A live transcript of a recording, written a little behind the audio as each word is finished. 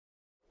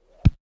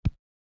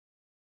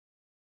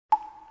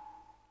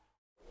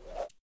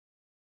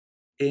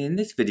In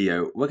this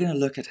video, we're going to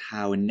look at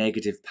how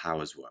negative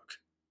powers work.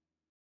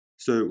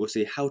 So we'll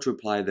see how to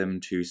apply them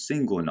to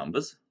single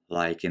numbers,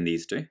 like in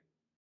these two,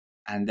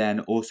 and then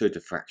also to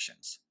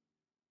fractions.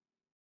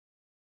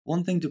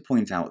 One thing to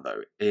point out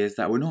though is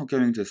that we're not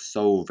going to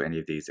solve any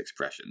of these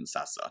expressions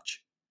as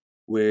such.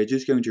 We're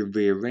just going to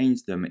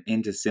rearrange them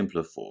into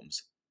simpler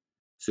forms,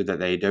 so that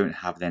they don't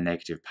have their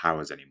negative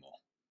powers anymore.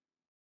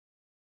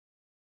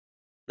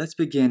 Let's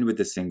begin with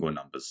the single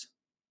numbers.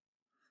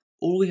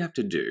 All we have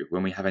to do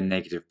when we have a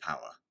negative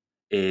power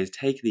is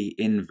take the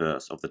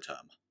inverse of the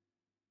term,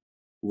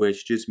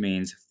 which just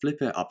means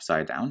flip it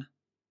upside down,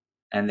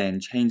 and then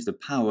change the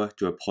power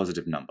to a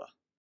positive number.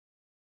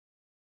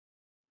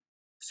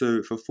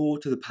 So for 4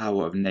 to the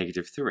power of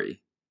negative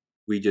 3,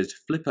 we just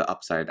flip it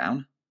upside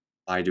down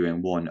by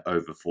doing 1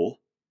 over 4,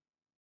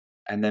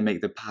 and then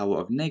make the power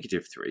of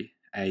negative 3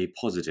 a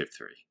positive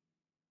 3,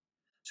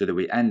 so that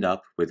we end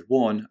up with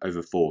 1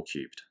 over 4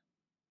 cubed.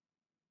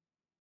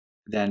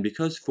 Then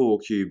because 4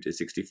 cubed is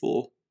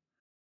 64,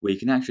 we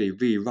can actually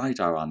rewrite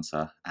our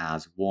answer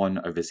as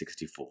 1 over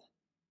 64.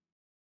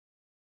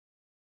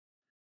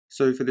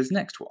 So for this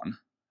next one,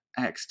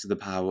 x to the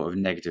power of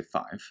negative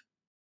 5,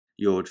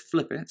 you'd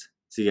flip it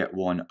to get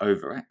 1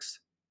 over x,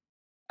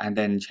 and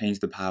then change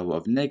the power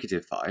of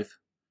negative 5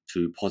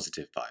 to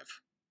positive 5.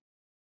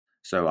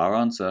 So our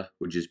answer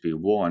would just be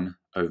 1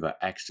 over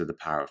x to the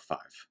power of 5.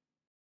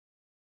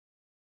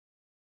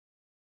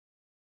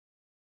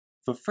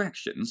 For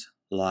fractions,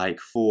 like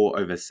 4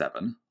 over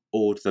 7,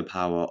 all to the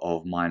power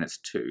of minus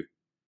 2,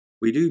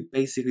 we do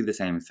basically the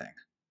same thing.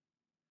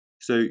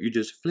 So you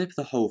just flip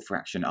the whole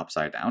fraction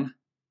upside down,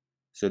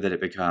 so that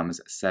it becomes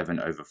 7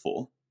 over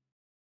 4,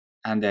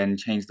 and then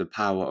change the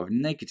power of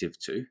negative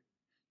 2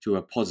 to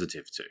a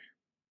positive 2.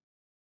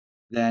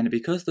 Then,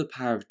 because the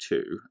power of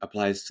 2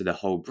 applies to the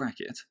whole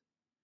bracket,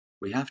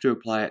 we have to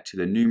apply it to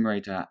the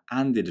numerator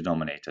and the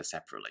denominator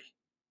separately.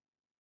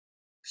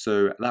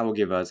 So that will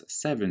give us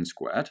 7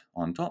 squared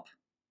on top,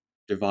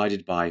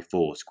 divided by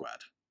 4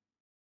 squared,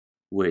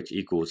 which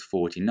equals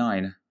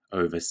 49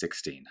 over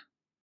 16.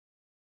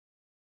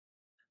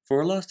 For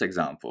our last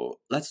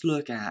example, let's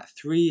look at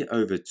 3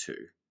 over 2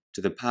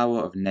 to the power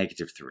of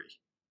negative 3.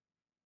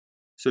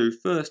 So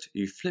first,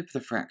 you flip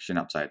the fraction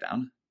upside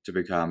down to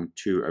become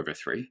 2 over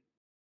 3,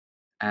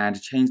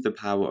 and change the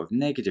power of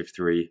negative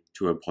 3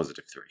 to a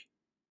positive 3.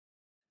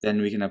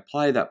 Then we can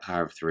apply that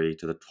power of 3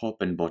 to the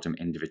top and bottom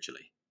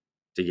individually,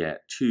 to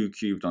get 2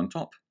 cubed on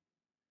top,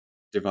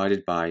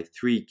 divided by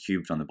 3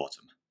 cubed on the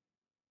bottom,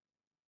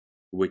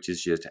 which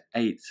is just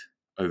 8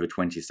 over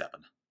 27.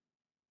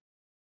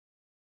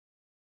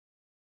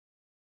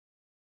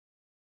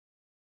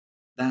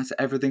 That's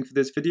everything for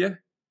this video,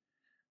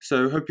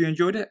 so hope you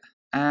enjoyed it,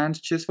 and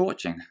cheers for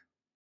watching.